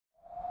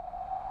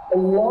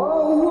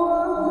الله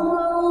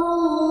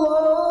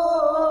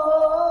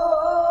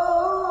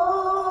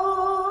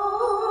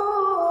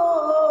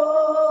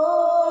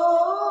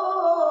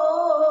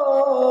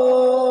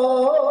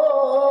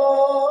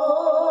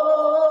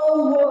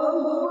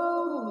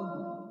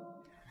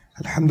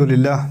الحمد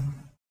لله.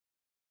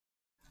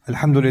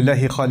 الحمد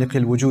لله خالق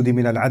الوجود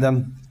من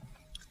العدم،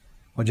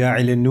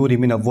 وجاعل النور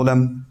من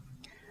الظلم،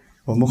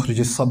 ومخرج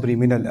الصبر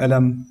من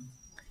الألم،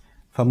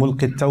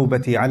 فملقي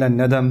التوبة على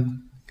الندم،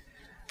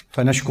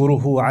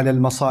 فنشكره على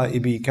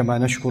المصائب كما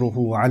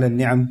نشكره على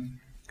النعم،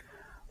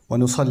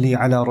 ونصلي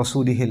على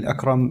رسوله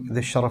الأكرم ذي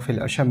الشرف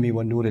الأشم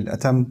والنور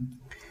الأتم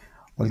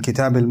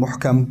والكتاب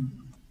المحكم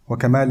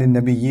وكمال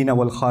النبيين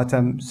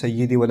والخاتم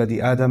سيد ولد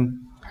آدم،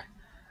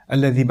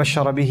 الذي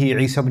بشر به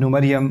عيسى بن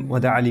مريم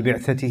ودعا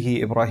لبعثته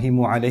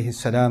إبراهيم عليه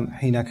السلام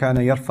حين كان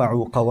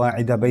يرفع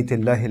قواعد بيت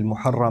الله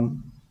المحرم،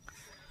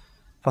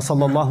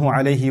 فصلى الله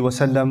عليه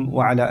وسلم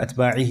وعلى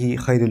أتباعه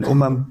خير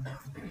الأمم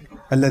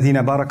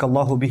الذين بارك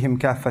الله بهم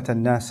كافة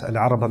الناس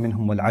العرب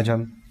منهم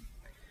والعجم.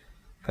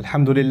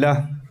 فالحمد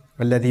لله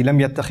الذي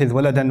لم يتخذ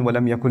ولدا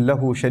ولم يكن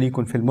له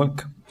شريك في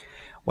الملك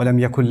ولم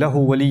يكن له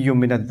ولي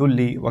من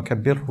الذل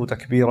وكبره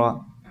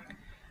تكبيرا.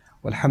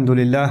 والحمد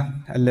لله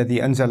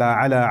الذي أنزل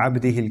على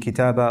عبده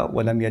الكتاب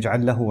ولم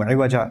يجعل له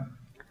عوجا.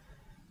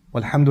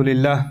 والحمد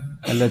لله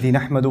الذي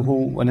نحمده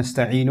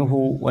ونستعينه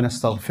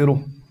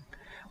ونستغفره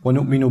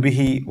ونؤمن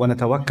به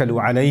ونتوكل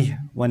عليه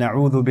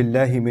ونعوذ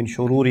بالله من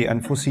شرور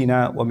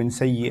أنفسنا ومن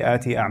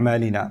سيئات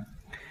أعمالنا.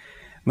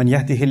 من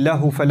يهده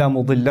الله فلا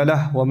مضل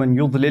له ومن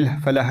يضلله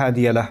فلا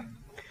هادي له.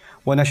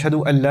 ونشهد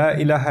أن لا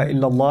إله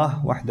إلا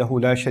الله وحده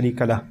لا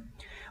شريك له،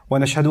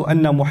 ونشهد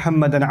أن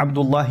محمدا عبد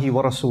الله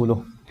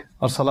ورسوله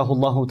أرسله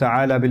الله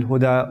تعالى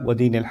بالهدى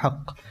ودين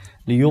الحق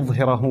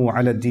ليظهره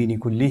على الدين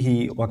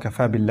كله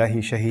وكفى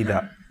بالله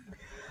شهيدا.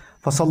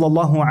 فصلى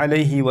الله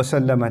عليه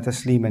وسلم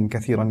تسليما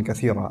كثيرا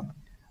كثيرا.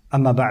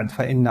 أما بعد،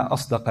 فإن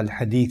أصدق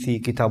الحديث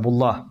كتاب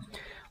الله،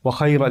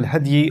 وخير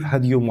الهدي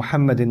هدي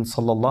محمد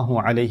صلى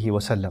الله عليه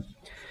وسلم،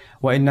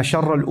 وإن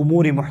شر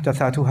الأمور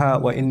محدثاتها،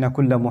 وإن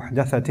كل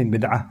محدثة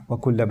بدعة،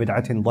 وكل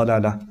بدعة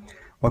ضلالة،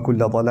 وكل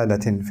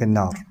ضلالة في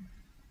النار.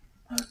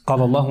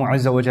 قال الله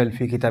عز وجل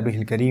في كتابه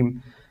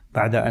الكريم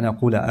بعد أن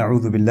أقول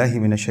أعوذ بالله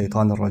من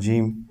الشيطان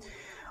الرجيم: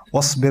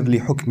 واصبر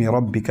لحكم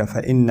ربك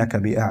فإنك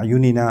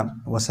بأعيننا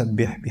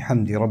وسبح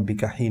بحمد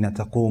ربك حين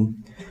تقوم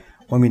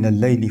ومن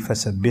الليل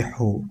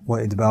فسبحه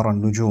وإدبار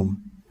النجوم.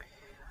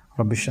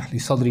 رب اشرح لي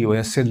صدري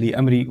ويسر لي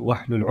أمري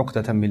واحلل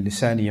عقدة من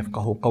لساني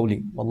يفقه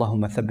قولي.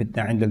 اللهم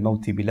ثبتنا عند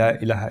الموت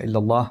بلا إله إلا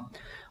الله.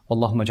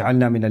 اللهم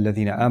اجعلنا من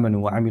الذين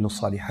آمنوا وعملوا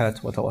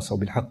الصالحات وتواصوا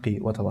بالحق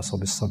وتواصوا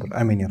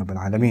بالصبر. آمين يا رب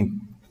العالمين.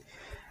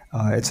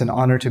 It's an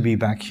honor to be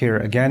back here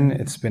again.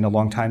 It's been a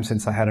long time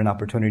since I had an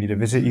opportunity to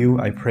visit you.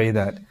 I pray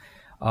that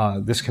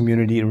this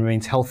community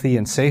remains healthy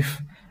and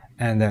safe,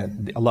 and that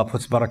Allah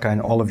puts barakah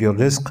in all of your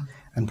rizq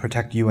and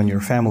protect you and your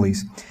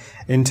families.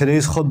 In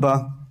today's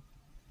khutbah,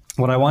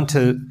 what I want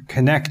to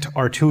connect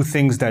are two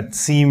things that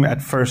seem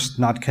at first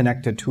not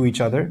connected to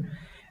each other.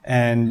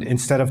 And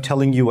instead of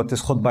telling you what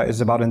this khutbah is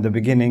about in the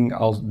beginning,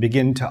 I'll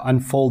begin to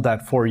unfold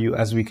that for you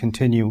as we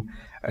continue.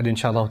 And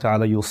inshallah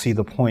ta'ala, you'll see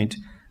the point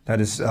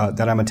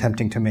that I'm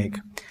attempting to make.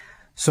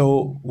 So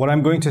what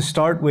I'm going to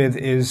start with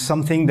is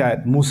something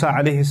that Musa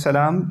alayhi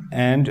salam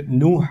and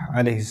Nuh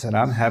alayhi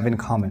salam have in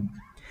common.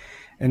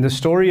 In the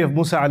story of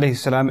Musa alayhi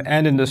salam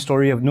and in the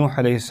story of Nuh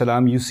alayhi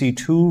salam, you see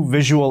two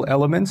visual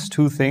elements,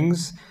 two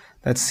things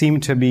that seem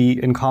to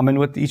be in common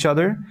with each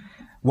other.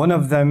 One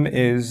of them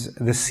is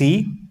the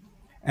sea,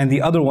 and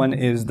the other one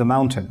is the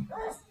mountain.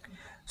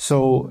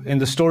 So in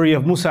the story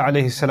of Musa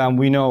alayhi salam,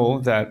 we know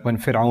that when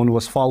Fir'aun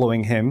was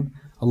following him,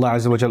 Allah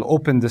Azza wa Jal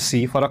opened the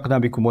sea, فَرَقْنَا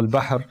بِكُمُ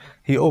الْبَحْرِ.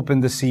 He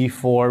opened the sea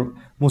for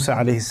Musa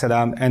alayhi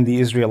salam and the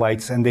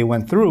Israelites, and they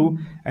went through,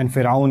 and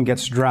Fir'aun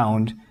gets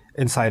drowned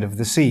inside of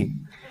the sea.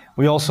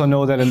 We also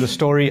know that in the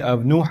story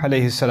of Nuh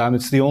alayhi salam,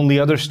 it's the only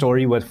other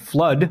story where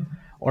flood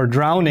or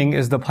drowning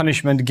is the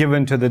punishment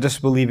given to the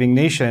disbelieving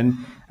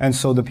nation, and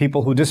so the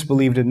people who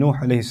disbelieved in Nuh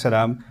alayhi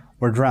salam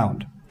were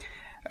drowned.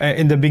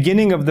 In the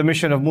beginning of the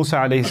mission of Musa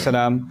alayhi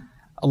salam,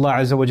 Allah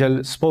Azza wa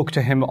Jal spoke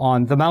to him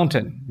on the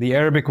mountain. The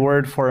Arabic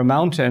word for a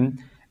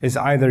mountain is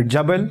either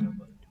Jabal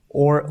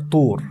or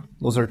Tur.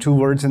 Those are two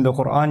words in the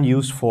Quran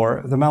used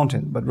for the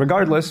mountain. But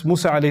regardless,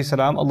 Musa alayhi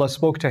salam, Allah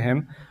spoke to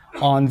him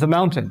on the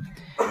mountain.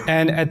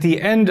 And at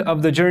the end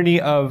of the journey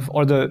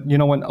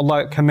when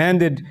Allah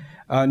commanded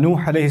Nuh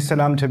alayhi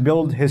salam to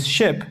build his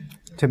ship,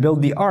 to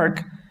build the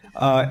ark,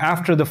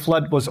 after the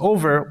flood was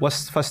over,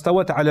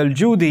 فَاسْتَوَتْ عَلَى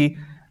الْجُودِ,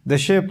 the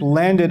ship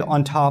landed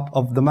on top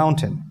of the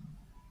mountain.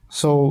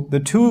 So the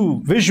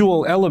two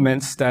visual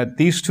elements that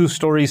these two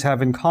stories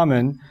have in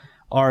common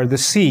are the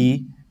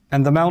sea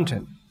and the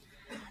mountain.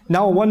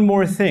 Now, one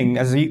more thing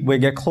as we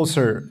get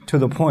closer to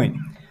the point.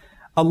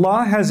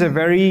 Allah has a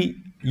very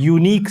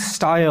unique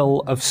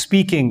style of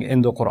speaking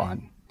in the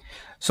Quran.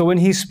 So when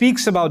He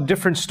speaks about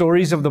different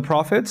stories of the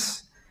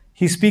prophets,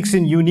 He speaks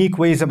in unique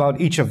ways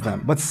about each of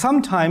them. But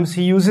sometimes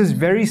He uses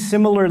very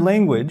similar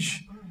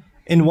language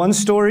in one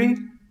story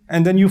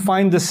and then you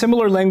find the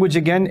similar language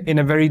again in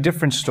a very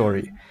different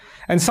story.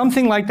 And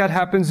something like that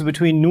happens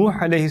between Nuh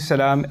alayhi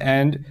salam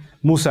and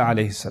Musa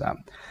alayhi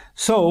salam.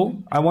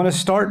 So I want to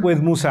start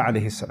with Musa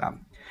alayhi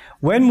salam.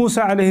 When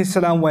Musa alayhi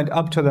salam went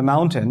up to the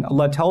mountain,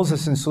 Allah tells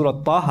us in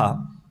Surah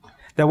Taha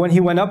that when he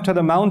went up to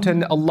the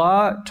mountain,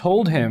 Allah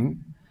told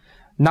him,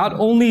 not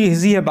only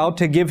is he about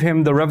to give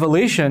him the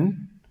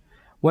revelation,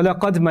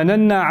 وَلَقَدْ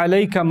مَنَنَّا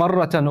عَلَيْكَ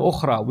مَرَّةً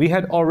أُخْرَى. We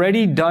had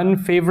already done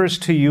favors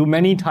to you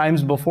many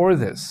times before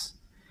this.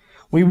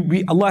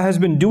 Allah has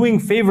been doing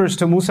favors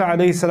to Musa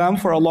alayhi salam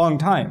for a long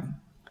time.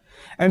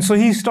 And so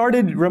he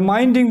started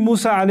reminding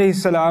Musa alayhi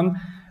salam,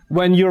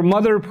 when your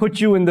mother put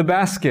you in the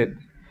basket,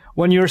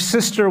 when your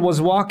sister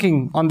was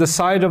walking on the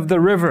side of the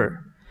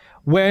river,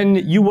 when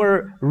you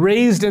were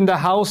raised in the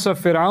house of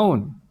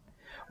Fir'aun,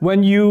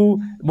 when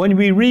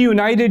we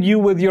reunited you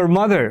with your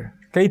mother,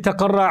 كَيْ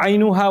تَقَرَّ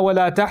عَيْنُهَا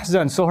وَلَا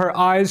تَحْزَنْ, so her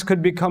eyes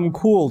could become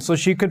cool, so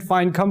she could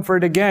find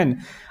comfort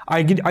again.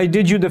 I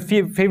did you the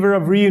favor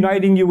of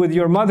reuniting you with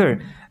your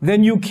mother.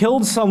 Then you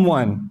killed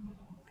someone,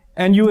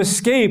 and you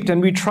escaped,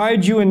 and we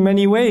tried you in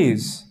many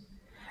ways.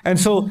 And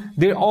so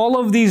all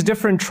of these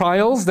different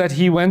trials that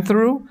he went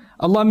through,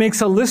 Allah makes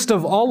a list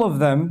of all of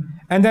them,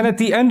 and then at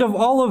the end of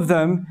all of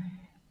them,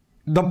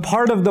 the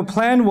part of the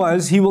plan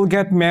was he will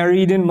get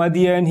married in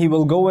Madian, he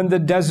will go in the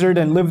desert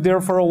and live there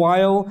for a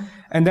while,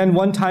 and then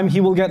one time he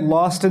will get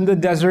lost in the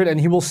desert and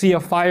he will see a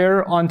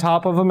fire on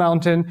top of a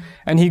mountain,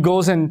 and he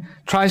goes and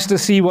tries to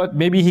see what,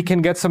 maybe he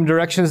can get some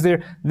directions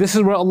there. This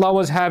is where Allah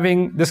was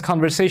having this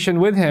conversation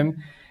with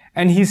him,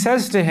 and he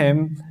says to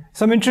him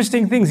some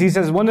interesting things. He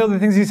says, one of the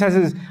things he says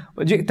is,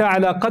 جِئْتَ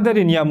عَلَى قَدَرٍ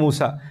يَا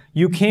مُوسَى.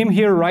 You came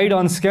here right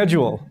on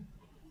schedule.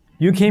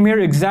 You came here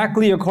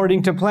exactly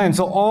according to plan.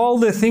 So all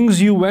the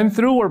things you went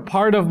through were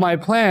part of my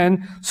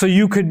plan, so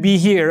you could be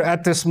here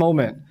at this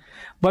moment.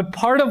 But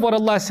part of what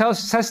Allah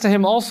says to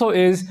him also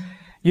is,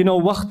 you know,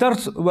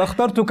 وَأَنَا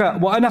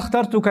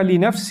اخْتَرْتُكَ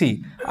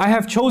لِنَفْسِي. I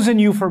have chosen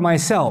you for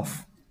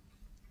myself.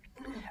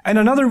 And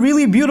another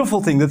really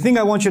beautiful thing, the thing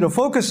I want you to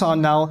focus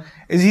on now,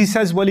 is he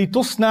says,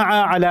 وَلِتُصْنَعَ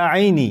عَلَىٰ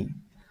عَيْنِي.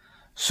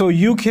 So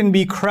you can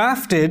be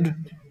crafted,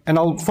 and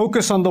I'll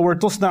focus on the word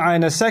tusna'a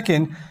in a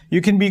second,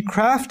 you can be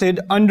crafted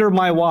under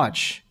my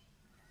watch.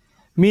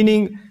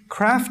 Meaning,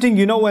 crafting,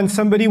 you know when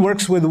somebody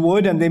works with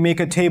wood and they make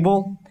a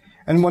table,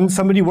 and when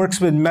somebody works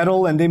with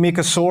metal and they make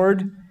a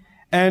sword,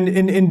 and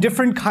in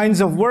different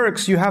kinds of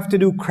works, you have to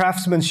do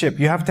craftsmanship,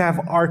 you have to have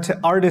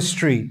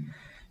artistry,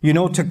 you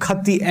know, to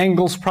cut the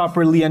angles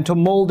properly and to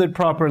mold it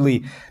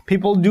properly.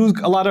 People do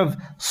a lot of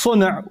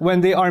sunnah when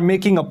they are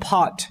making a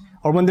pot,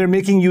 or when they're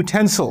making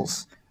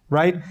utensils,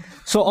 right?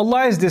 So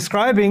Allah is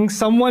describing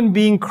someone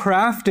being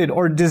crafted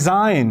or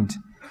designed.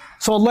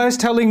 So Allah is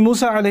telling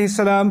Musa alayhi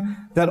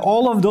salam that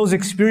all of those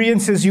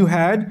experiences you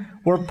had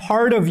were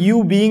part of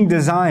you being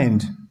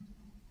designed.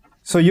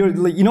 So you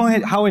know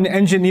how in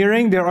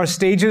engineering there are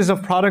stages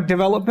of product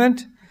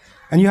development?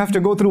 And you have to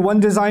go through one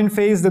design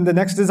phase, then the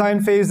next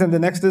design phase, then the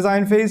next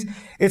design phase.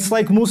 It's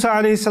like Musa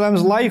alayhi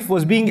salam's life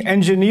was being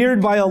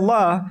engineered by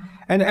Allah,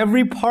 and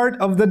every part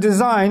of the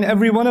design,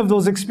 every one of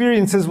those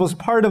experiences was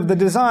part of the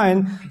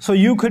design, so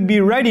you could be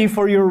ready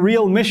for your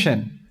real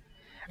mission.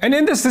 And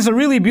in this is a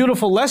really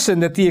beautiful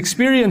lesson that the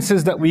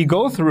experiences that we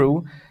go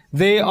through,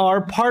 they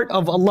are part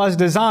of Allah's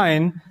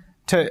design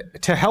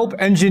to help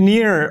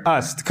engineer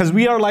us. Because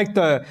we are like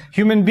the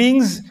human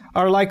beings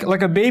are like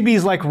a baby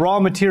is like raw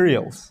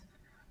materials,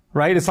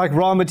 right? It's like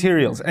raw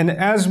materials. And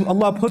as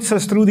Allah puts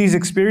us through these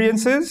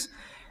experiences,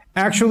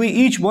 actually,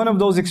 each one of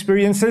those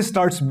experiences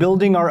starts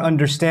building our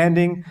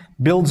understanding,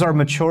 builds our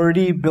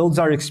maturity, builds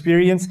our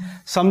experience.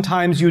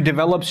 Sometimes you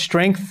develop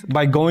strength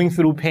by going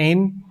through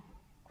pain,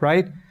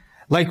 right?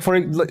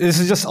 This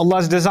is just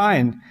Allah's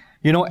design.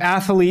 You know,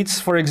 athletes,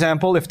 for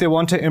example, if they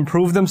want to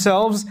improve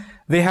themselves,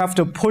 they have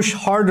to push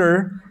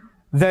harder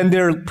than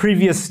their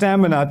previous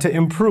stamina to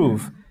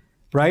improve.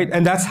 Right?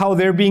 And that's how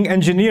they're being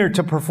engineered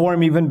to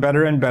perform even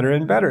better and better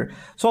and better.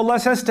 So Allah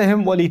says to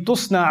him,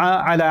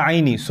 وَلِتُصْنَعَ عَلَىٰ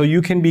عَيْنِي. So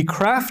you can be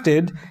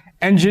crafted,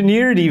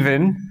 engineered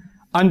even,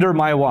 under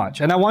my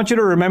watch. And I want you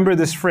to remember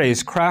this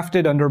phrase,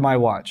 crafted under my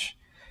watch.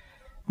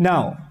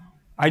 Now,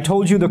 I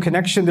told you the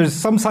connection, there's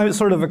some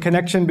sort of a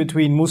connection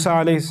between Musa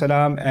alayhi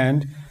salam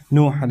and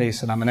Nuh alayhi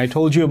salam. And I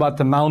told you about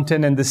the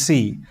mountain and the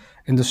sea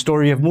in the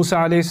story of Musa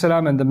alayhi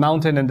salam, and the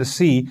mountain and the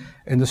sea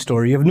in the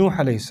story of Nuh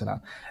alayhi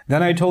salam.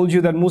 Then I told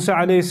you that Musa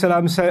alayhi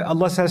salam said,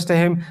 Allah says to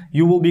him,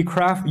 you will be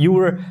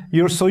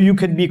so you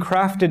could be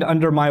crafted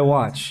under my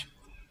watch.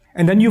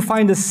 And then you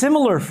find a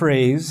similar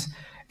phrase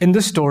in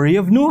the story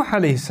of Nuh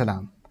alayhi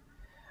salam.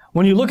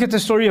 When you look at the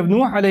story of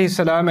Nuh alayhi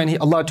salam, and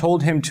Allah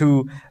told him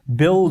to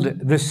build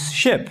this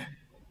ship,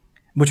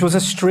 which was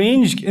a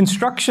strange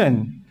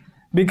instruction,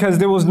 because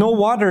there was no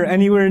water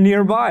anywhere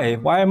nearby.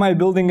 Why am I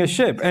building a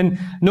ship? And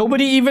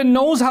nobody even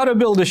knows how to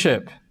build a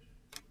ship.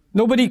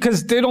 Nobody,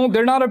 because they're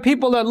not a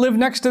people that live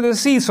next to the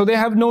sea, so they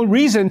have no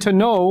reason to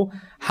know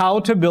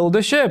how to build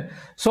a ship.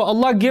 So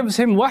Allah gives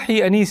him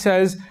wahi and He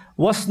says,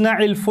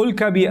 وَاصْنَعِ الْفُلْكَ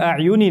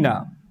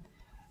بِأَعْيُنِنَا.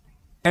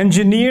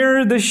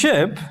 Engineer the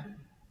ship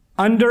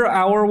under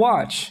our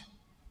watch.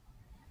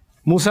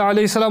 Musa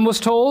alayhi salam was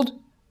told,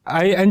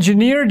 I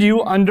engineered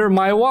you under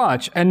my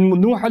watch. And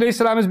Nuh alayhi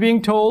salam is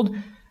being told,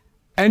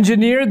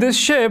 engineer this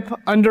ship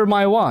under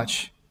my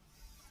watch.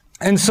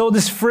 And so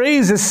this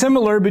phrase is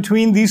similar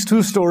between these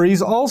two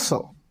stories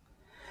also.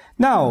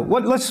 Now,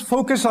 let's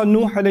focus on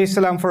Nuh alayhi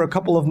salam for a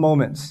couple of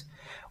moments.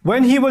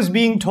 When he was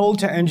being told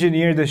to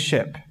engineer this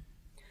ship,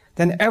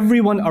 then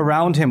everyone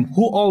around him,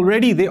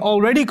 they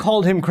already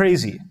called him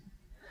crazy.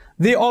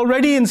 They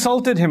already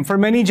insulted him for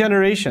many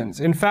generations.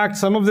 In fact,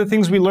 some of the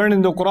things we learn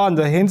in the Quran,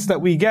 the hints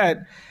that we get,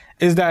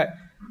 is that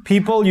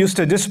people used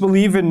to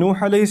disbelieve in Nuh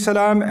alayhi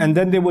salam, and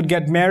then they would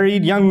get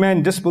married. Young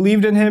men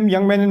disbelieved in him,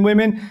 young men and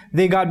women.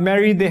 They got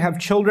married, they have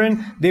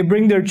children. They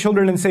bring their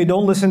children and say,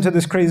 don't listen to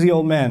this crazy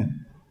old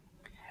man.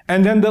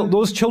 And then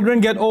those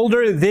children get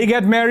older, they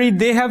get married,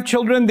 they have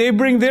children, they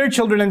bring their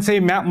children and say,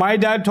 my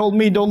dad told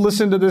me don't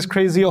listen to this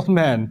crazy old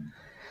man.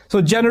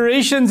 So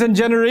generations and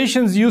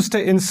generations used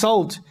to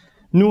insult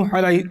Nuh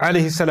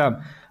alayhi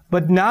salam.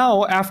 But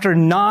now, after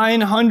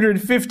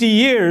 950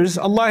 years,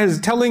 Allah is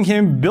telling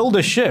him, build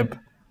a ship.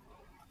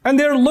 And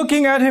they're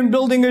looking at him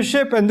building a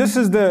ship, and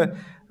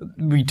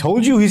we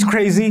told you he's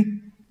crazy.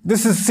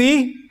 This is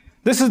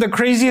the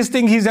craziest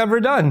thing he's ever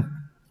done.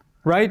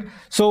 Right?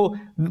 So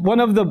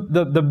one of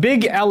the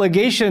big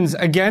allegations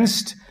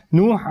against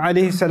Nuh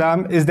alayhi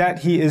salam is that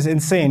he is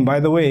insane. By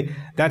the way,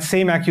 that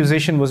same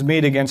accusation was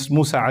made against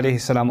Musa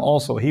alayhi salam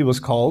also. He was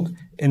called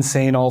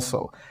insane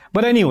also.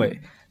 But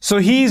anyway, so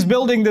he's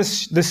building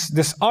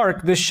this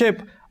ark, this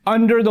ship,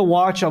 under the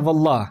watch of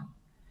Allah.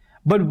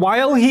 But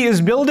while he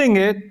is building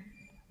it,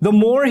 the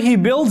more he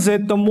builds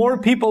it, the more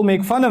people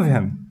make fun of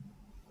him.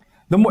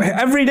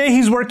 Every day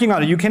he's working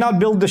on it. You cannot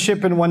build the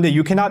ship in one day.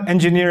 You cannot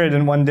engineer it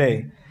in one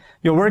day.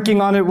 You're working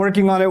on it,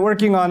 working on it,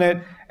 working on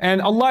it.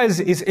 And Allah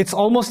it's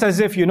almost as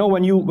if,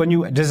 when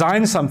you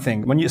design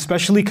something,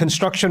 especially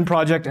construction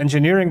project,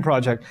 engineering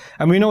project,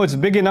 and we know it's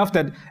big enough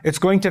that it's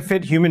going to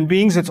fit human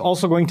beings, it's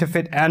also going to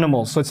fit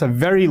animals. So it's a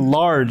very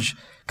large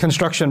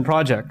construction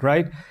project,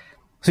 right?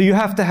 So you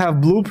have to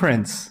have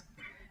blueprints,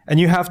 and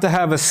you have to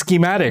have a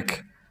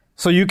schematic,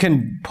 so you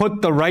can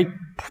put the right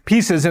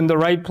pieces in the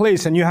right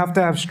place, and you have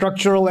to have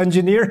structural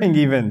engineering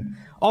even.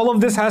 All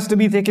of this has to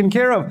be taken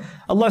care of.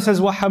 Allah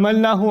says,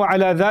 وَحَمَلْنَاهُ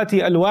عَلَى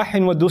ذَاتِ أَلْوَاحٍ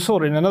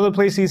وَدُسُورٍ. In another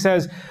place He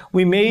says,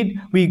 we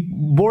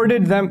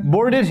boarded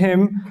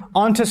him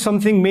onto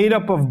something made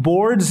up of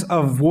boards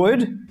of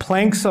wood,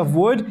 planks of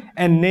wood,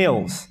 and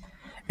nails.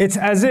 It's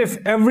as if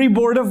every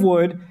board of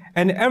wood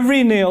and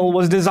every nail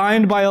was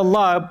designed by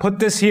Allah, put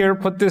this here,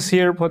 put this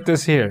here, put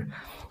this here.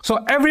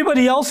 So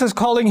everybody else is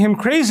calling him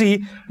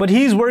crazy, but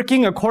he's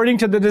working according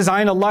to the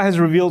design Allah has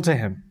revealed to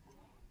him.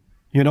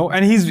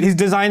 And he's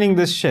designing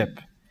this ship.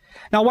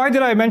 Now, why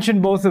did I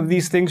mention both of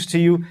these things to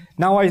you?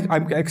 Now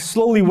I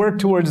slowly work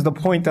towards the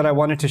point that I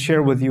wanted to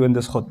share with you in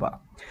this khutbah.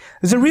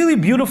 There's a really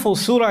beautiful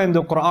surah in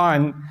the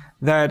Quran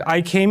that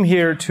I came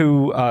here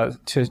to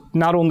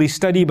not only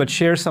study but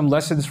share some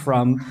lessons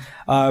from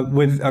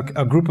with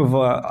a group of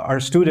our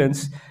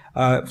students,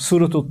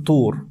 Surah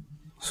At-Tur.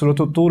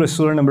 Surah At-Tur is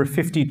surah number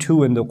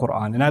 52 in the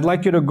Quran. And I'd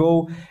like you to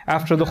go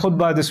after the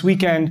khutbah this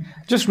weekend,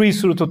 just read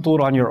Surah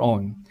At-Tur on your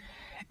own.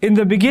 In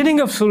the beginning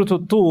of Surah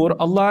At-Tur,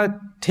 Allah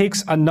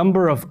takes a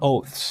number of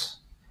oaths.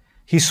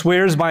 He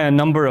swears by a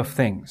number of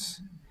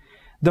things.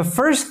 The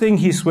first thing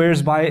He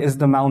swears by is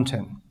the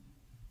mountain.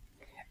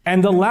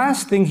 And the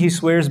last thing He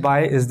swears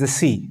by is the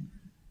sea.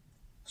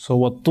 So,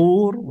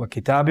 وَالطُّورِ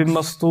وَكِتَابٍ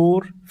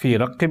مَسْطُورٍ فِي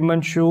رَقٍّ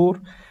مَنْشُورٍ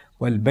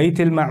وَالْبَيْتِ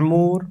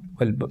الْمَعْمُورِ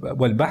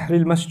وَالْبَحْرِ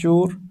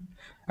الْمَسْجُورِ.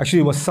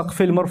 Actually, وَالسَّقْفِ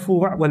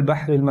الْمَرْفُوعِ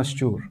وَالْبَحْرِ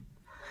الْمَسْجُورِ.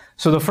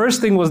 So the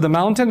first thing was the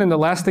mountain, and the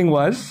last thing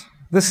was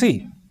the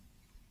sea.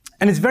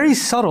 And it's very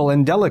subtle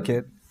and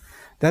delicate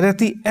that at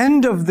the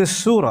end of this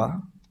surah,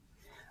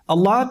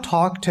 Allah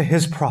talked to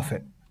His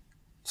Prophet,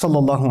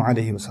 sallallahu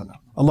alaihi wasallam.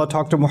 Allah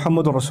talked to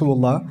Muhammad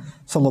Rasulullah,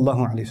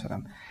 sallallahu alaihi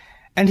wasallam.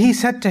 And He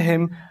said to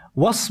him,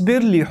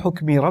 وَاصْبِرْ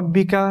لِحُكْمِ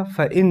رَبِّكَ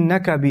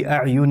فَإِنَّكَ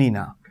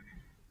بِأَعْيُنِنَا.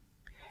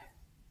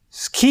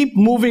 Keep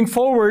moving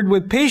forward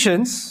with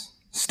patience,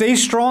 stay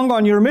strong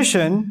on your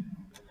mission,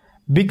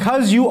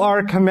 because you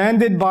are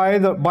commanded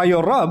by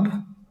your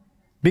Rabb,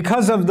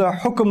 because of the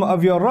hukm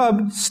of your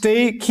Rabb,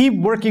 keep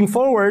working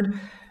forward,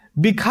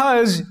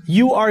 because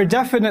you are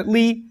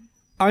definitely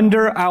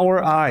under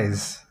our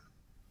eyes.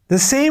 The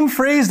same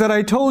phrase that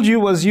I told you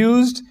was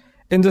used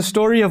in the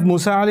story of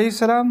Musa alayhi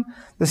salam,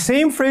 the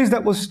same phrase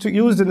that was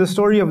used in the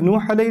story of Nuh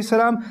alayhi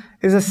salam,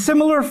 is a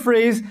similar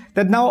phrase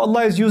that now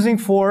Allah is using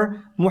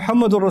for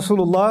Muhammadur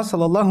Rasulullah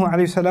sallallahu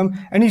alayhi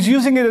wasallam, and He's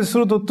using it in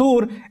Surah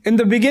At-Tur, in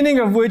the beginning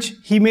of which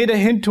He made a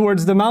hint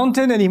towards the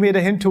mountain and He made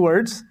a hint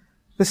towards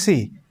the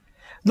sea.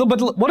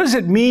 But what does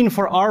it mean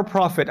for our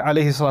Prophet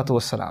alayhi salatu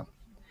wasalam?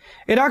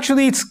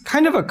 It's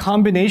kind of a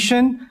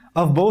combination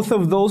of both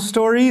of those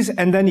stories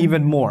and then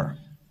even more.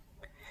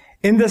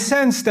 In the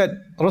sense that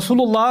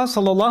Rasulullah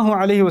sallallahu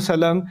alaihi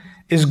wasallam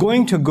is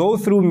going to go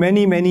through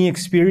many, many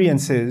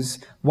experiences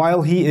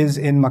while he is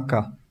in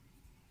Makkah.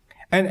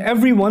 And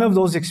every one of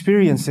those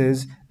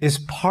experiences is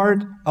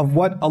part of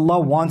what Allah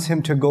wants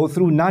him to go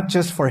through, not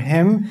just for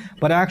him,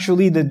 but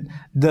actually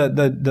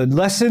the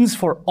lessons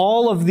for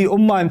all of the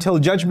ummah until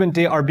Judgment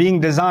Day are being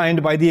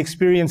designed by the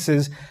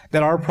experiences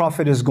that our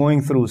Prophet is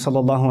going through,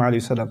 sallallahu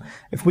alaihi wasallam.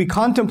 If we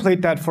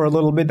contemplate that for a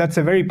little bit, that's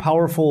a very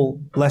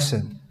powerful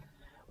lesson.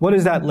 What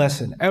is that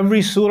lesson?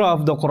 Every surah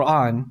of the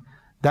Quran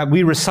that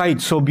we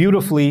recite so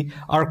beautifully,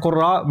 our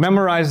Qur'an,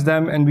 memorize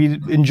them and we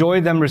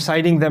enjoy them,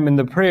 reciting them in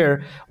the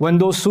prayer. When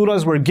those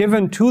surahs were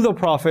given to the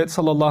Prophet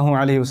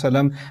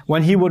ﷺ,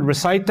 when he would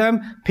recite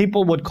them,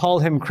 people would call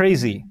him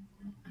crazy.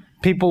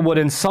 People would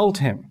insult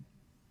him.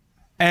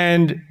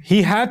 And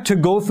he had to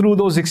go through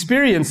those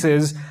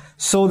experiences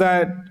so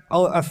that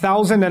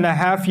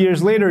 1,500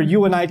 years later,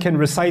 you and I can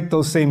recite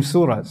those same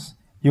surahs.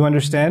 You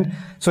understand?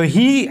 So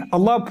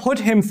Allah put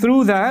him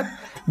through that,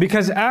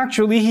 because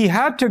actually he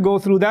had to go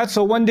through that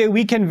so one day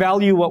we can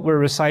value what we're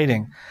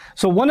reciting.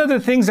 So one of the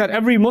things that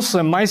every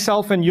Muslim,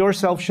 myself and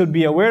yourself, should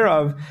be aware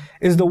of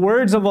is the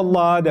words of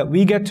Allah that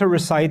we get to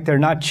recite. They're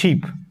not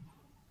cheap.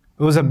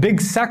 It was a big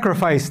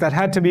sacrifice that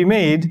had to be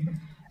made,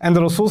 and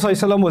the Rasul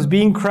ﷺ was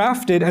being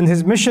crafted and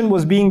his mission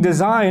was being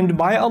designed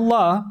by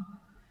Allah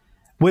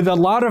with a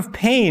lot of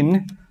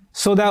pain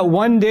so that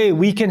one day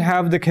we can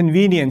have the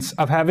convenience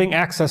of having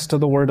access to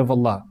the word of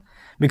Allah.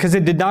 Because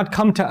it did not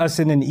come to us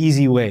in an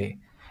easy way.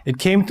 It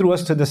came through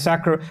us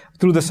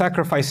through the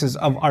sacrifices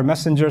of our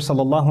Messenger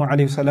sallallahu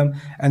alaihi wasallam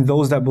and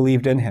those that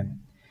believed in him.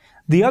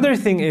 The other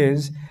thing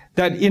is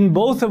that in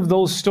both of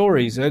those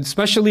stories,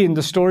 especially in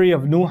the story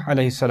of Nuh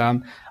alayhi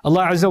salam,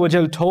 Allah Azza wa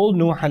Jal told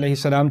Nuh alayhi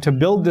salam to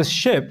build this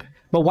ship.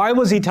 But why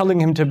was he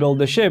telling him to build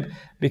the ship?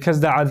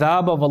 Because the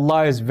adhab of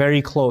Allah is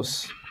very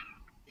close.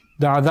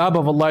 The adhab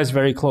of Allah is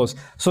very close.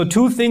 So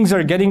two things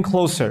are getting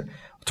closer.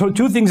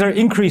 Two things are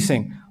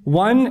increasing.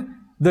 One,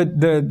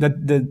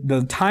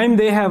 the time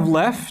they have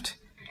left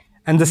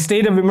and the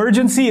state of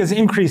emergency is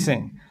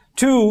increasing.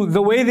 Two,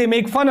 the way they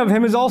make fun of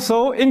him is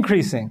also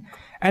increasing.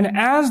 And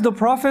as the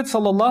Prophet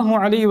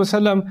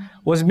ﷺ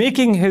was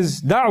making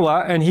his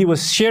da'wah and he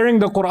was sharing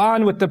the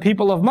Quran with the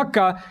people of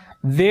Makkah,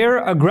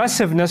 their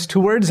aggressiveness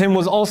towards him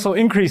was also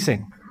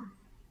increasing.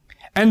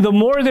 And the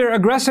more their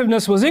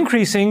aggressiveness was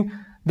increasing,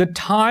 the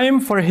time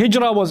for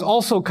hijrah was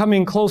also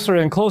coming closer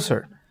and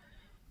closer.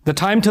 The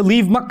time to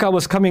leave Makkah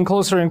was coming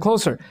closer and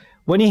closer.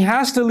 When he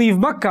has to leave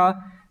Makkah,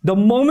 the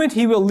moment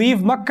he will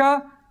leave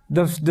Makkah,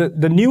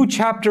 the new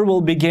chapter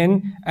will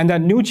begin. And that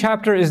new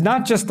chapter is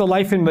not just the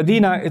life in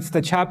Medina, it's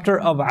the chapter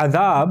of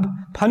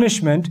adhab,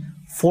 punishment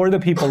for the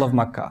people of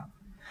Makkah.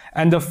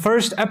 And the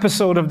first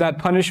episode of that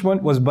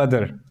punishment was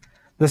Badr.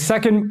 The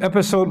second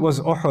episode was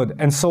Uhud,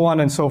 and so on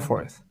and so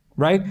forth.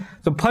 Right?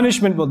 The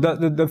punishment,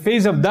 the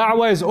phase of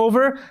da'wah is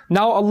over.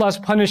 Now Allah's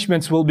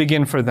punishments will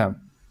begin for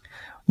them.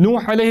 Nuh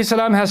alayhi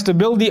salam has to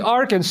build the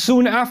ark, and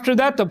soon after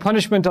that, the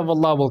punishment of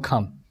Allah will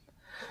come.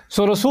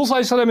 So Rasul sallallahu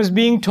alaihi wasallam is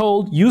being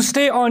told, you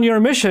stay on your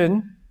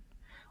mission.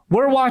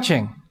 We're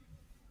watching.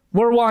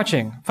 We're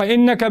watching.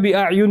 فَإِنَّكَ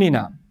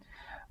بِأَعْيُنِنَا.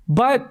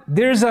 But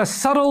there's a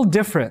subtle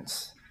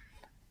difference.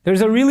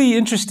 There's a really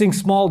interesting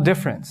small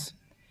difference.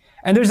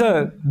 And there's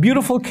a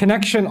beautiful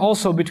connection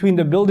also between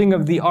the building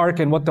of the ark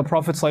and what the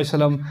Prophet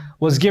ﷺ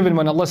was given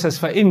when Allah says,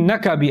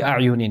 فَإِنَّكَ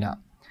بِأَعْيُنِنَا.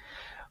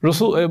 Nuh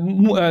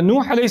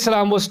alayhi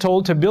salam was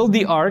told to build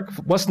the ark,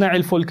 وَاصْنَعِ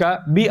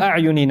الْفُلْكَ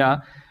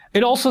بِأَعْيُنِنَا.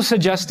 It also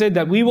suggested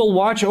that we will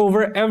watch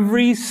over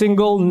every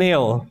single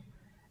nail,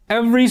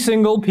 every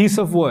single piece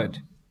of wood.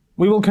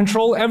 We will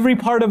control every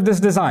part of this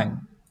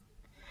design.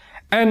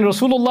 And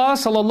Rasulullah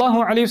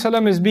sallallahu alayhi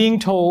wasallam is being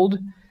told,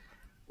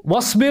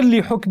 وَاصْبِرْ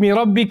لِحُكْمِ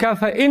رَبِّكَ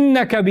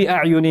فَإِنَّكَ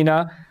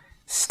بِأَعْيُنِنَا.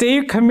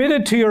 Stay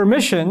committed to your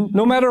mission,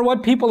 no matter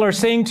what people are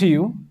saying to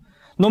you,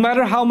 no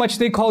matter how much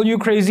they call you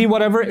crazy,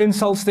 whatever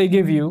insults they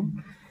give you.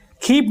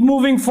 Keep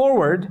moving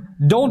forward,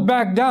 don't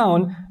back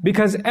down,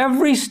 because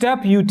every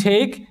step you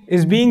take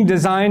is being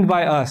designed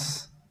by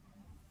us.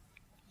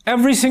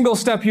 Every single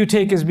step you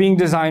take is being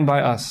designed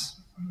by us.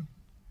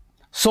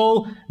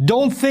 So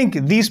don't think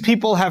these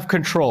people have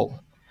control.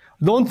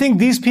 Don't think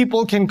these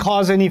people can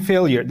cause any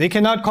failure. They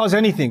cannot cause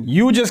anything.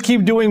 You just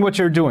keep doing what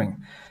you're doing.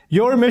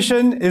 Your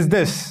mission is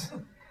this.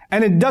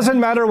 And it doesn't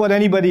matter what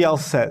anybody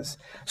else says.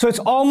 So it's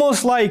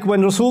almost like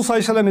when Rasul sallallahu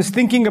alaihi wasallam is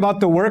thinking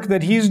about the work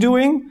that he's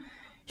doing,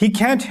 he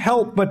can't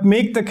help but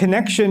make the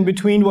connection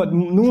between what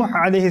Nuh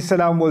alayhi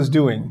salam was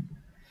doing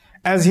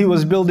as he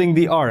was building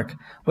the ark.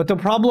 But the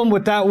problem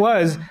with that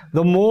was,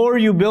 the more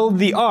you build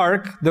the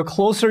ark, the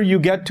closer you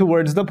get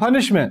towards the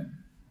punishment.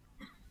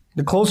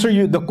 The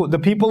closer the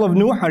people of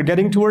Nuh are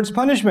getting towards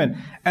punishment.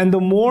 And the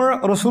more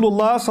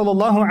Rasulullah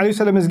sallallahu alaihi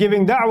wasallam is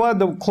giving da'wah,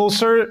 the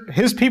closer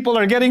his people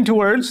are getting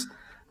towards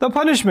the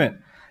punishment.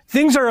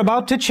 Things are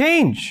about to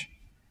change.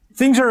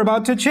 Things are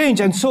about to change.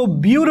 And so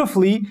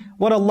beautifully,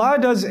 what Allah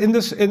does in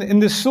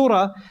this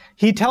surah,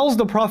 He tells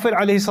the Prophet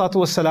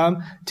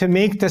ﷺ to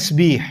make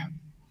tasbih.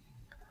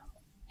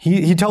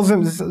 He tells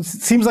him, it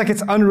seems like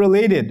it's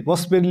unrelated.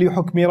 وَاصْبِرْ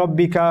لِحُكْمِ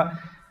رَبِّكَ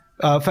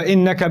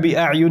فإنك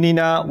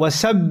بأعيننا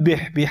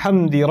وسبح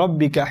بحمد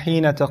ربك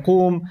حين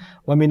تقوم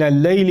ومن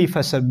الليل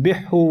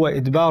فسبحه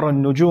وإدبار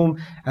النجوم.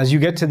 As you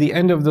get to the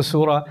end of the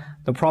surah,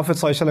 the Prophet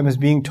ﷺ is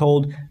being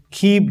told,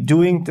 keep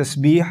doing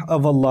tasbih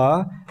of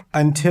Allah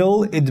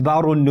until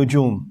idbarun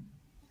nujum.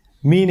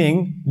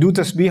 Meaning, do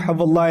tasbih of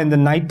Allah in the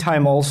night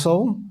time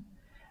also,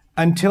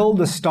 until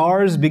the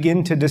stars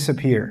begin to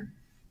disappear.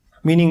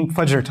 Meaning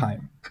Fajr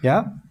time,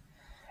 yeah?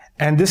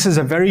 And this is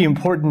a very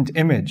important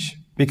image,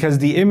 because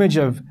the image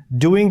of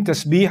doing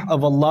tasbih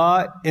of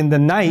Allah in the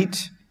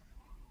night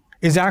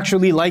is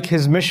actually like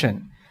his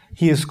mission.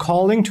 He is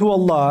calling to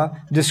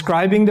Allah,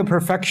 describing the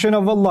perfection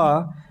of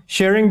Allah,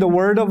 sharing the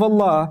word of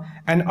Allah,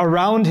 and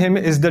around him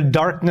is the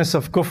darkness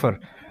of kufr,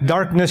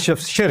 darkness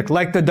of shirk,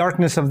 like the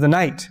darkness of the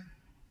night.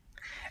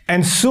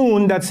 And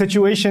soon that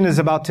situation is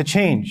about to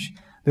change.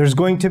 There's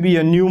going to be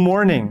a new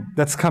morning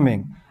that's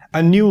coming.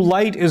 A new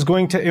light is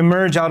going to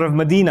emerge out of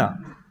Medina.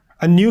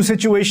 A new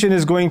situation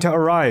is going to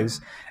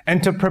arise.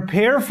 And to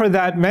prepare for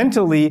that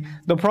mentally,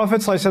 the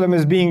Prophet ﷺ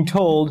is being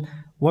told,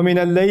 وَمِنَ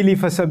اللَّيْلِ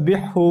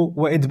فَسَبِّحْهُ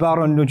وَإِدْبَارَ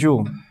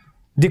النُّجُومِ.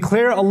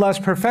 Declare Allah's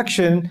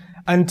perfection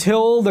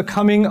until the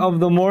coming of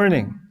the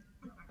morning.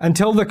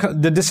 Until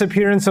the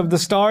disappearance of the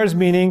stars,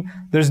 meaning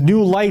there's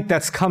new light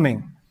that's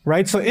coming.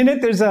 Right? So in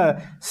it there's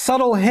a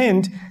subtle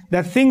hint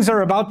that things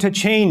are about to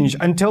change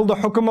until the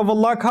hukum of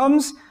Allah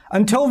comes.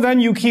 Until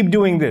then you keep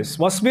doing this.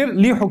 وَاصْبِرْ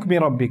لِحُكْمِ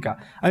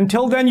رَبِّكَ.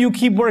 Until then you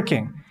keep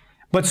working.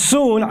 But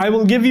soon I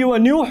will give you a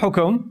new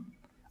hukum,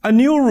 a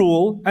new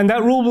rule, and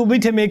that rule will be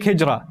to make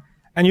hijrah.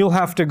 And you'll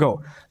have to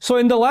go. So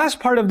in the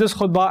last part of this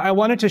khutbah, I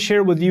wanted to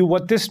share with you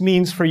what this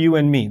means for you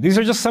and me. These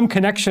are just some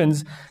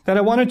connections that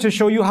I wanted to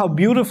show you how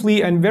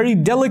beautifully and very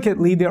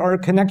delicately there are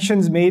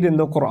connections made in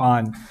the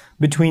Quran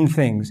between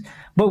things.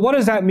 But what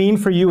does that mean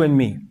for you and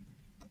me?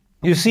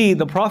 You see,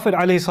 the Prophet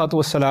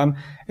ﷺ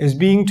is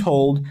being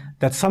told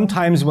that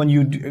sometimes when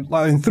you,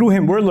 and through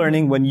him we're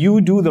learning, when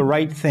you do the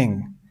right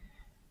thing,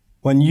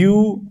 when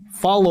you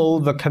follow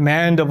the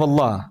command of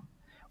Allah,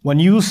 when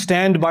you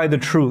stand by the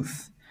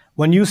truth,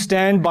 when you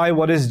stand by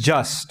what is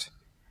just,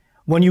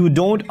 when you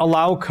don't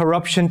allow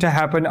corruption to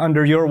happen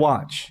under your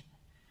watch,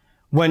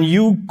 when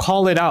you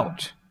call it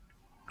out,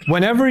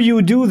 whenever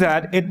you do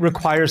that, it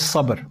requires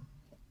sabr.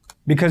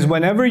 Because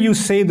whenever you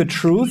say the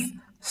truth,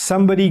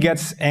 somebody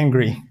gets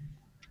angry.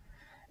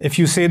 If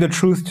you say the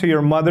truth to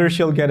your mother,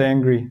 she'll get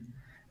angry.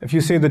 If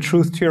you say the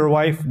truth to your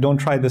wife, don't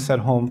try this at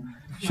home,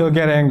 she'll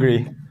get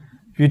angry.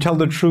 If you tell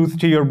the truth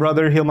to your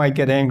brother, he might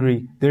get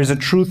angry. There's a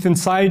truth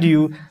inside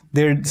you.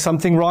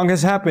 Something wrong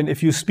has happened.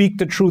 If you speak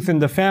the truth in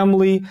the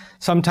family,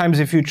 sometimes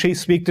if you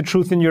speak the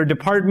truth in your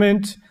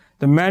department,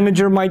 the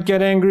manager might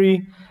get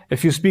angry.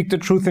 If you speak the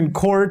truth in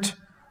court,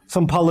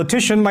 some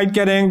politician might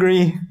get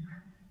angry.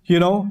 You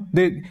know,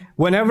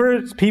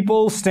 whenever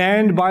people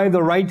stand by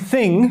the right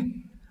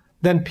thing,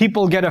 then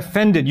people get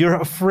offended. You're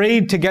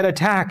afraid to get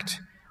attacked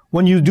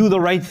when you do the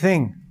right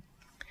thing.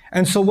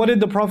 And so what did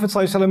the Prophet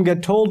ﷺ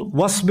get told?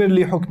 وَاصْبِرْ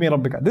لِحُكْمِ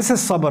رَبِّكَ. This is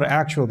sabr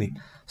actually.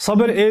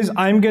 Sabr is,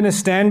 I'm going to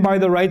stand by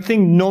the right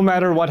thing no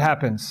matter what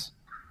happens.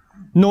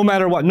 No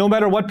matter what. No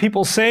matter what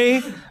people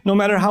say, no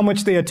matter how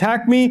much they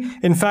attack me.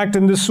 In fact,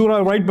 in this surah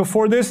right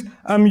before this,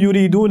 أَمْ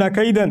يُرِيدُونَ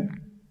كَيْدًا.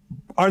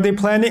 Are they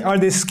planning? Are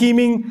they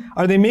scheming?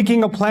 Are they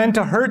making a plan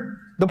to hurt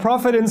the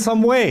Prophet in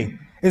some way?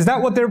 Is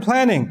that what they're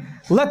planning?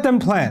 Let them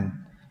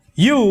plan.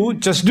 You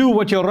just do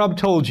what your Rabb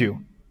told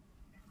you.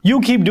 You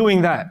keep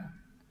doing that.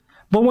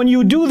 But when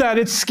you do that,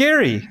 it's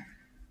scary.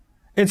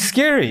 It's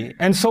scary.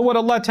 And so what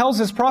Allah tells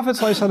His Prophet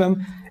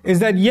ﷺ is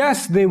that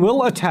yes, they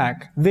will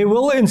attack. They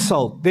will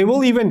insult. They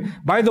will even,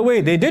 by the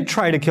way, they did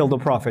try to kill the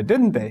Prophet,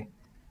 didn't they?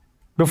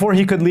 Before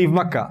he could leave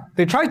Mecca.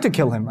 They tried to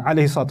kill him,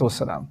 alayhi salatu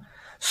wasalam.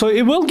 So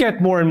it will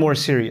get more and more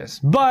serious.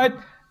 But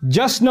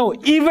just know,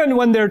 even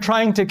when they're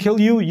trying to kill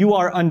you, you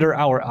are under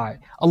our eye.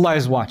 Allah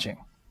is watching.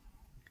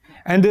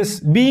 And this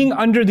being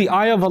under the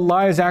eye of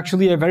Allah is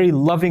actually a very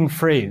loving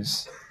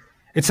phrase.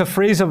 It's a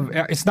phrase of,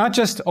 it's not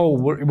just, oh,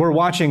 we're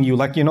watching you,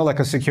 like, you know, like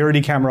a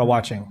security camera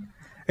watching.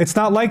 It's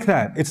not like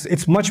that.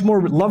 It's much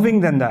more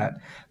loving than that.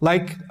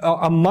 Like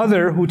a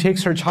mother who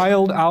takes her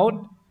child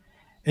out,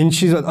 and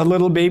she's a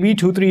little baby,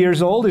 2-3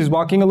 years old, is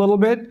walking a little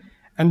bit,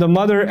 and the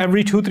mother,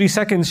 every 2-3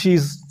 seconds,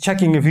 she's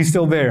checking if he's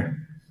still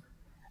there.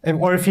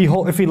 Or if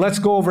he lets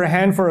go of her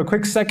hand for a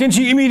quick second,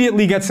 she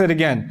immediately gets it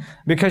again.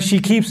 Because she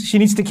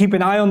needs to keep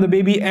an eye on the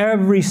baby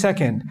every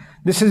second.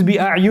 This is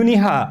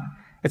bi'ayuniha.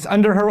 It's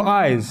under her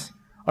eyes.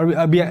 Or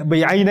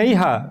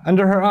bi'aynayha,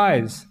 under her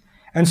eyes.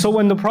 And so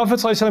when the Prophet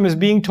ﷺ is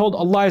being told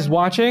Allah is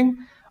watching,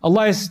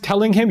 Allah is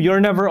telling him, you're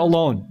never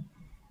alone.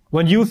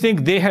 When you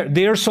think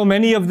there are so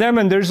many of them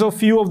and there's so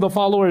few of the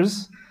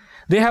followers,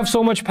 they have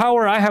so much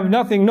power, I have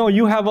nothing. No,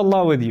 you have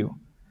Allah with you.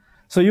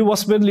 So you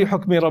وَاصْبِرْ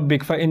لِحُكْمِ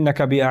رَبِّكَ فَإِنَّكَ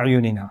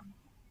بِأَعْيُنِنَا.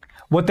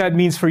 What that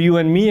means for you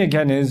and me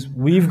again is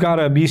we've got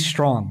to be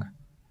strong.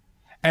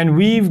 And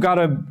we've got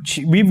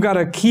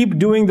to keep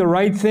doing the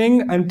right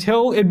thing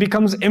until it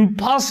becomes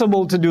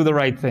impossible to do the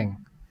right thing.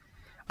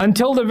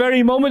 Until the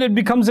very moment it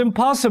becomes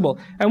impossible.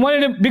 And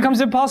when it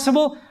becomes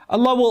impossible,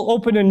 Allah will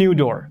open a new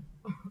door.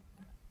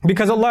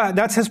 Because Allah,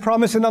 that's His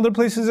promise in other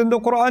places in the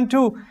Quran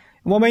too.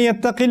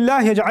 وَمَن يَتَّقِ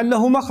اللَّهِ يَجْعَلْ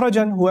لَهُ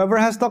مَخْرَجًا. Whoever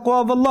has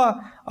taqwa of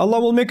Allah, Allah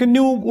will make a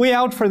new way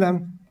out for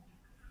them.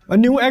 A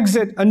new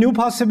exit, a new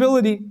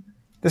possibility.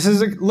 This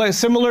is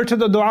similar to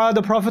the dua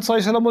the Prophet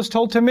ﷺ was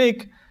told to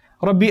make.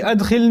 رَبِّ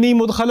أَدْخِلْنِي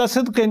مُدْخَلَ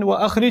صِدْقٍ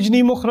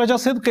وَأَخْرِجْنِي مُخْرَجَ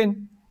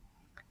صِدْقٍ.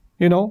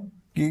 You know,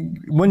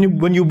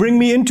 when you bring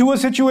me into a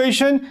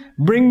situation,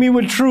 bring me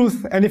with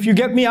truth. And if you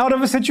get me out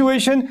of a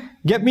situation,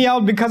 get me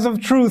out because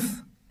of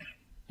truth.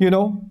 You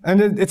know,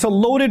 and it's a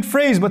loaded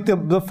phrase, but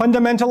the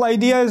fundamental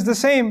idea is the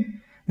same.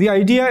 The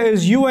idea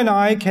is you and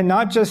I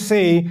cannot just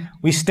say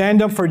we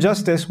stand up for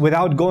justice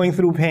without going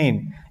through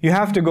pain. You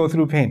have to go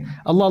through pain.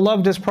 Allah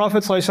loved His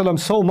Prophet ﷺ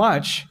so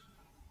much,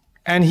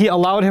 and He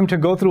allowed him to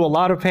go through a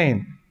lot of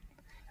pain.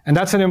 And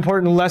that's an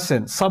important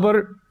lesson.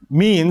 Sabr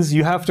means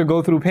you have to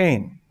go through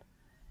pain.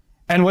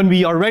 And when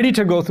we are ready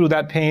to go through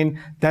that pain,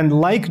 then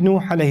like Nuh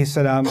alayhi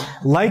salam,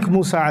 like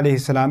Musa alayhi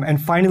salam, and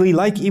finally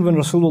like even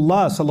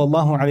Rasulullah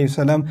sallallahu alayhi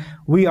wasallam,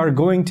 we are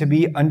going to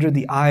be under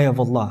the eye of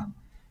Allah.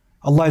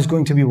 Allah is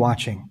going to be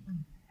watching.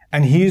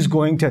 And He is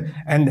going to,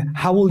 and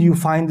how will you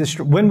find this?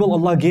 When will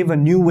Allah give a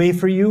new way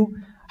for you?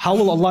 How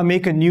will Allah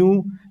make a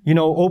new,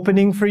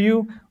 opening for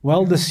you?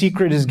 Well, the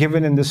secret is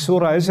given in the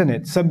surah, isn't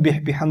it?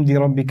 سَبِّحْ بِحَمْدِ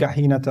رَبِّكَ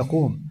حِينَ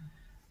تَقُومُ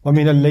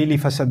وَمِنَ اللَّيْلِ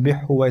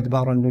فَسَبِّحْهُ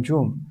وَإِدْبَارَ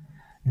النُّجُومِ.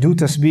 Do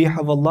tasbih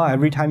of Allah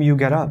every time you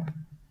get up.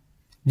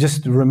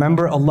 Just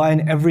remember Allah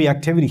in every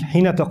activity.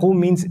 Hina taqum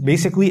means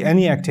basically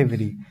any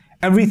activity.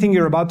 Everything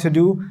you're about to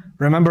do,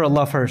 remember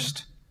Allah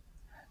first.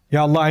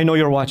 Ya Allah, I know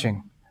you're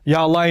watching.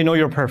 Ya Allah, I know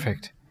you're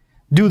perfect.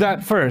 Do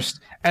that first,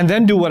 and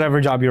then do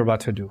whatever job you're about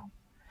to do.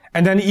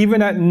 And then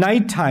even at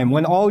nighttime,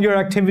 when all your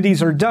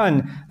activities are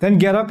done, then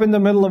get up in the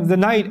middle of the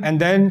night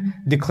and then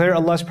declare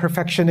Allah's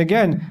perfection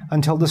again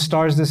until the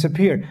stars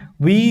disappear.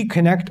 We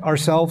connect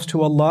ourselves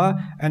to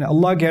Allah, and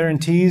Allah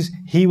guarantees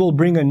He will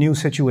bring a new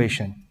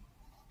situation.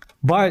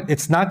 But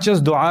it's not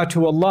just dua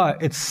to Allah,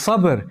 it's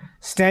sabr,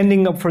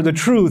 standing up for the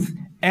truth,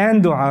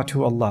 and dua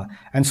to Allah.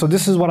 And so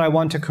this is what I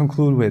want to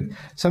conclude with.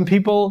 Some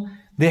people,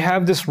 they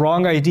have this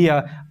wrong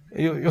idea.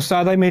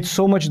 Ustad, I made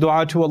so much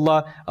dua to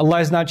Allah,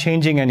 Allah is not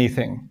changing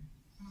anything.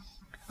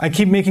 I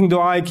keep making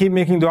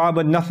dua,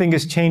 but nothing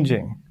is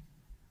changing.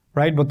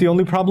 Right? But the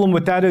only problem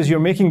with that is you're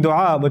making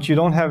dua, but you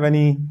don't have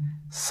any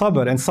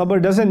sabr. And sabr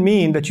doesn't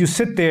mean that you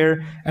sit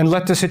there and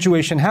let the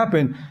situation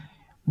happen.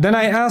 Then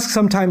I ask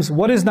sometimes,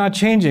 what is not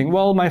changing?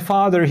 Well, my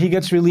father, he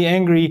gets really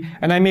angry,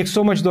 and I make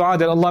so much dua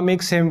that Allah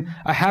makes him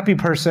a happy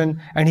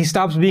person, and he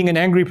stops being an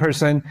angry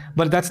person,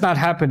 but that's not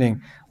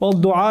happening. Well,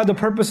 dua, the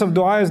purpose of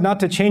dua is not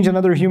to change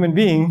another human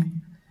being,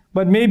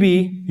 but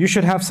maybe you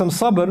should have some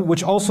sabr,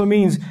 which also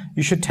means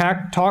you should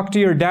talk to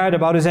your dad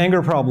about his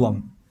anger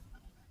problem.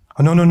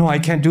 Oh, no, I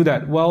can't do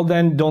that. Well,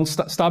 then don't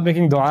stop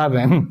making dua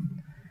then.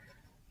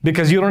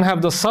 Because you don't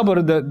have the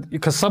sabr,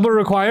 because sabr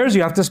requires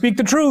you have to speak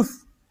the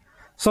truth.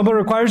 Sabr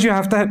requires you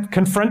have to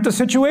confront the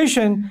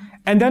situation.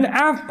 And then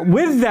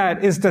with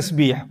that is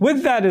tasbih.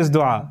 With that is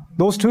dua.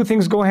 Those two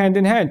things go hand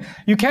in hand.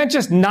 You can't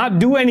just not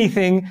do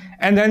anything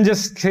and then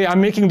just say, I'm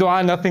making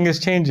dua, nothing is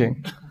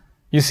changing.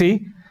 You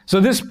see? So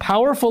this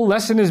powerful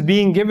lesson is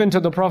being given to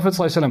the Prophet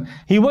ﷺ.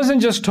 He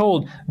wasn't just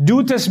told,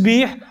 do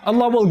tasbih,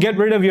 Allah will get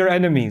rid of your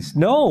enemies.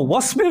 No.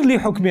 وَاصْبِرْ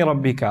لِحُكْمِ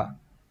رَبِّكَ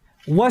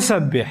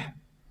وَسَبِّحْ.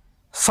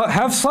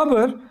 Have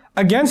sabr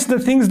against the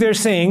things they're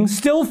saying,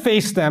 still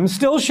face them,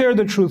 still share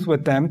the truth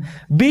with them,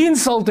 be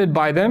insulted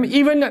by them,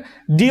 even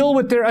deal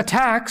with their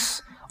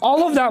attacks.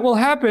 All of that will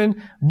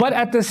happen, but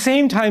at the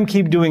same time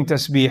keep doing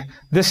tasbih.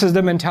 This is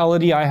the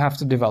mentality I have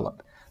to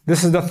develop.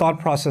 This is the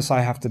thought process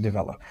I have to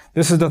develop.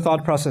 This is the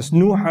thought process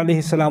Nuh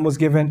alayhi salam was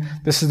given.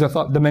 This is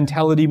the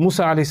mentality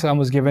Musa alayhi salam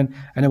was given.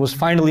 And it was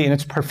finally in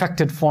its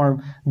perfected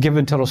form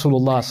given to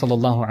Rasulullah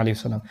sallallahu alayhi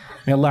wasallam.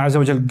 May Allah Azza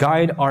wa Jal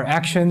guide our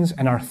actions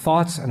and our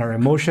thoughts and our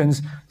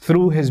emotions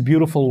through His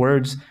beautiful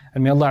words.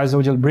 And may Allah Azza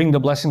wa Jal bring the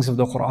blessings of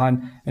the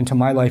Quran into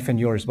my life and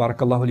yours.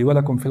 Barakallahu li wa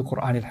lakum fil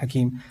Quran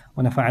al-Hakim.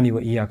 Wa nafa'ani wa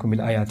iyyakum bil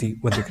ayati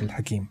wa dhikr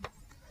al-Hakim.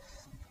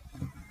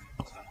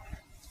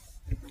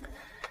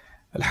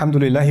 الحمد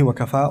لله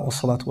وكفى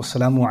والصلاة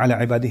والسلام على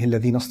عباده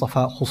الذين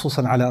اصطفى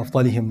خصوصا على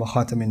أفضلهم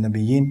وخاتم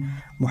النبيين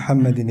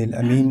محمد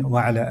الأمين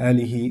وعلى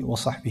آله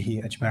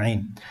وصحبه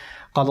أجمعين.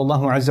 قال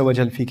الله عز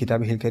وجل في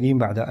كتابه الكريم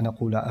بعد أن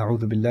أقول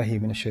أعوذ بالله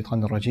من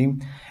الشيطان الرجيم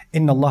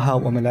إن الله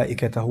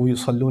وملائكته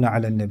يصلون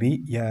على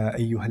النبي يا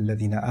أيها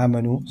الذين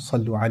آمنوا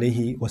صلوا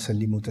عليه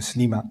وسلموا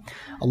تسليما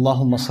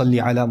اللهم صل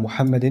على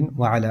محمد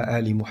وعلى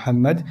آل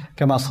محمد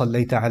كما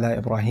صليت على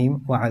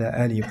إبراهيم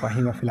وعلى آل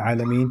إبراهيم في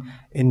العالمين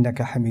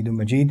إنك حميد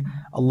مجيد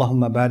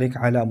اللهم بارك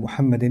على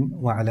محمد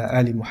وعلى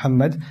آل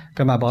محمد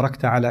كما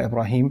باركت على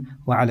إبراهيم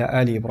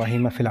وعلى آل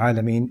إبراهيم في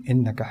العالمين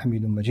إنك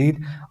حميد مجيد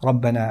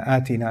ربنا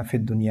آتنا في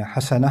الدنيا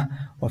حسنة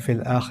وفي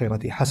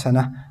الآخرة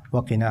حسنة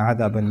وقنا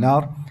عذاب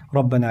النار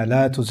ربنا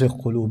لا تزغ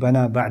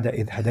قلوبنا بعد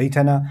إذ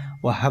هديتنا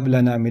وهب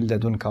لنا من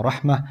لدنك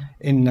رحمة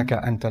إنك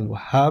أنت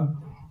الوهاب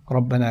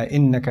ربنا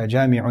إنك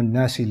جامع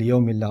الناس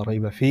ليوم لا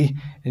ريب فيه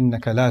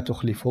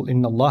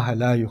إن الله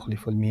لا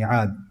يخلف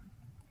الميعاد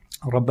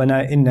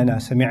ربنا إننا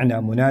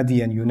سمعنا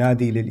مناديا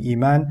ينادي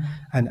للإيمان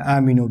أن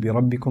آمنوا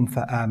بربكم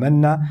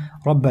فآمنا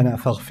ربنا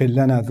فاغفر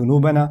لنا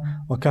ذنوبنا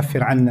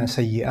وكفر عنا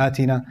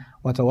سيئاتنا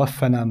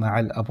وتوفنا مع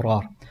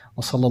الأبرار.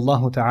 وصلى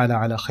الله تعالى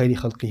على خير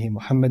خلقه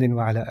محمد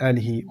وعلى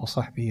آله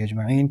وصحبه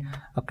أجمعين.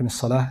 أقم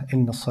الصلاة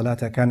إن الصلاة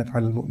كانت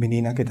على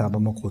المؤمنين كتابا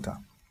موقوتا.